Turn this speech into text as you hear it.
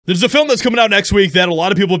There's a film that's coming out next week that a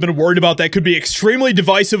lot of people have been worried about that could be extremely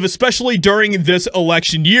divisive, especially during this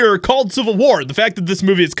election year, called Civil War. The fact that this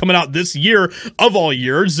movie is coming out this year, of all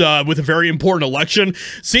years, with a very important election,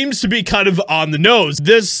 seems to be kind of on the nose.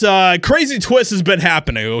 This crazy twist has been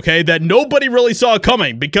happening, okay, that nobody really saw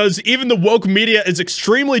coming, because even the woke media is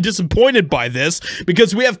extremely disappointed by this,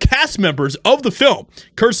 because we have cast members of the film,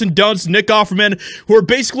 Kirsten, Dunst, Nick Offerman, who are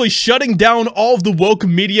basically shutting down all of the woke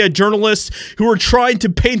media journalists who are trying to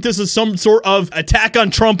paint this as some sort of attack on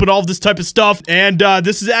Trump and all of this type of stuff, and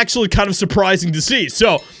this is actually kind of surprising to see.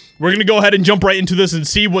 So we're gonna go ahead and jump right into this and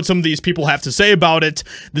see what some of these people have to say about it.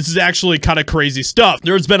 This is actually kind of crazy stuff.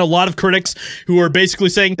 There's been a lot of critics who are basically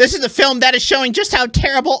saying, this is a film that is showing just how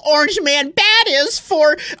terrible Orange Man bad is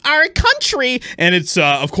for our country. And it's,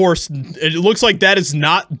 of course, it looks like that is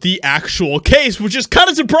not the actual case, which is kind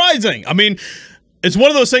of surprising. I mean, it's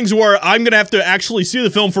one of those things where I'm going to have to actually see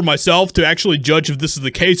the film for myself to actually judge if this is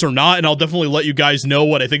the case or not, and I'll definitely let you guys know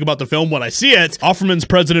what I think about the film when I see it. Offerman's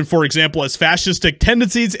president, for example, has fascistic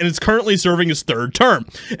tendencies and is currently serving his third term.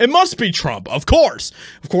 It must be Trump, of course.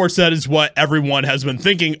 Of course, that is what everyone has been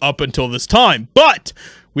thinking up until this time. But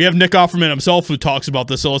we have Nick Offerman himself who talks about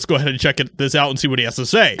this, so let's go ahead and check this out and see what he has to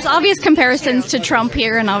say. There's obvious comparisons to Trump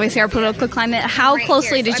here and obviously our political climate. How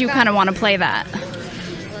closely did you kind of want to play that?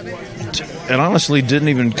 It honestly didn't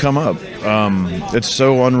even come up. It's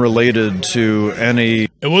so unrelated to any...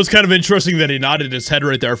 It was kind of interesting that he nodded his head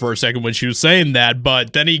right there for a second when she was saying that,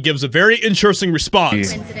 but then he gives a very interesting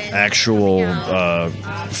response. Actual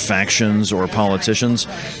factions or politicians.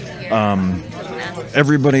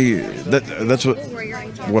 Everybody... That's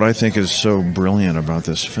what I think is so brilliant about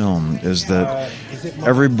this film, is that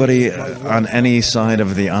everybody on any side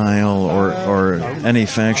of the aisle or any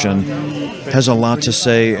faction has a lot to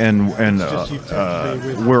say, and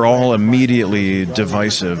we're all immediately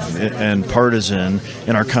divisive and partisan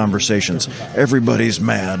in our conversations. Everybody's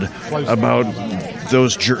mad about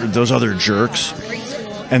those other jerks,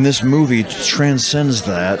 and this movie transcends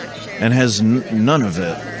that and has none of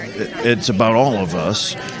it. It's about all of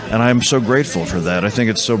us, and I'm so grateful for that. I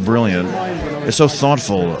think it's so brilliant. It's so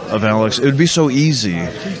thoughtful of Alex. It would be so easy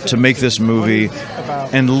to make this movie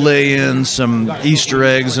and lay in some Easter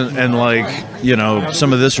eggs and like, you know,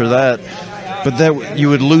 some of this or that, but that you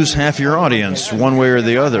would lose half your audience one way or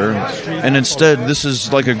the other. And instead, this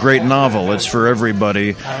is like a great novel. It's for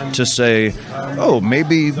everybody to say, oh,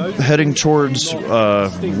 maybe heading towards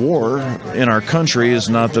war in our country is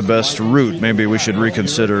not the best route. Maybe we should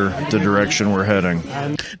reconsider the direction we're heading.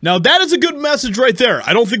 Now, that is a good message right there.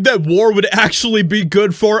 I don't think that war would actually be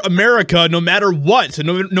good for America, no matter what.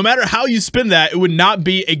 No matter how you spin that, it would not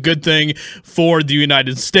be a good thing for the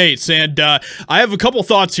United States. And I have a couple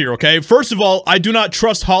thoughts here, okay? First of all, I do not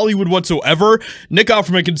trust Hollywood whatsoever. Nick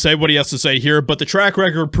Offerman can say what he has to say here, but the track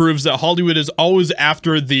record proves that Hollywood is always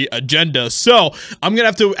after the agenda. So I'm going to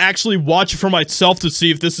have to actually watch it for myself to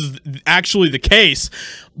see if this is actually the case.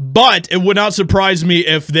 But it would not surprise me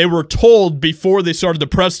if they were told before they started the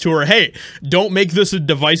press tour, hey, don't make this a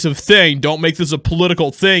divisive thing. Don't make this a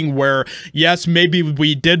political thing where, yes, maybe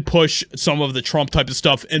we did push some of the Trump type of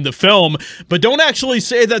stuff in the film, but don't actually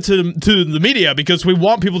say that to the media, because we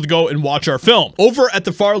want people to go and watch our film. Over at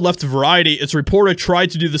the far left Variety, its reporter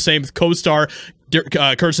tried to do the same with co-star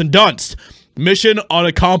Kirsten Dunst. Mission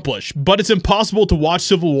unaccomplished, but it's impossible to watch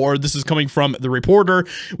Civil War, this is coming from the reporter,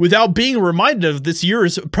 without being reminded of this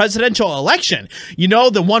year's presidential election. You know,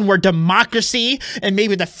 the one where democracy and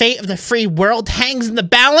maybe the fate of the free world hangs in the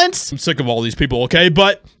balance? I'm sick of all these people, okay?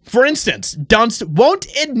 But, for instance, Dunst won't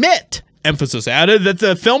admit, emphasis added, that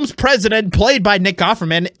the film's president, played by Nick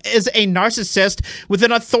Offerman, is a narcissist with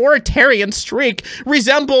an authoritarian streak,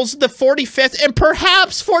 resembles the 45th and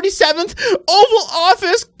perhaps 47th Oval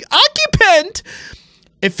Office occupant.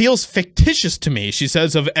 It feels fictitious to me, she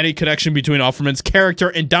says, of any connection between Offerman's character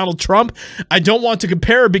and Donald Trump. I don't want to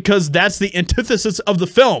compare because that's the antithesis of the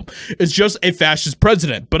film. It's just a fascist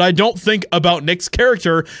president. But I don't think about Nick's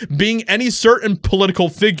character being any certain political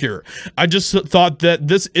figure. I just thought that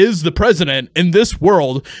this is the president in this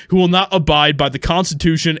world who will not abide by the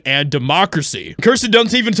Constitution and democracy. Kirsten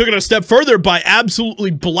Dunst even took it a step further by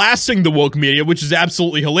absolutely blasting the woke media, which is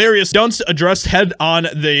absolutely hilarious. Dunst addressed head-on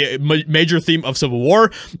the major theme of Civil War,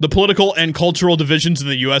 the political and cultural divisions in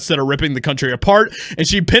the U.S. that are ripping the country apart, and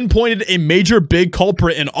she pinpointed a major big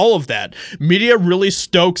culprit in all of that. Media really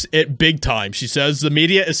stokes it big time. She says the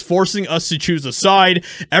media is forcing us to choose a side.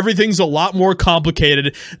 Everything's a lot more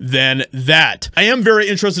complicated than that. I am very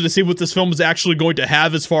interested to see what this film is actually going to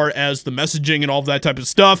have as far as the messaging and all of that type of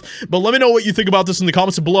stuff, but let me know what you think about this in the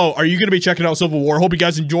comments below. Are you going to be checking out Civil War? Hope you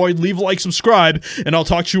guys enjoyed. Leave a like, subscribe, and I'll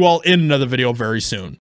talk to you all in another video very soon.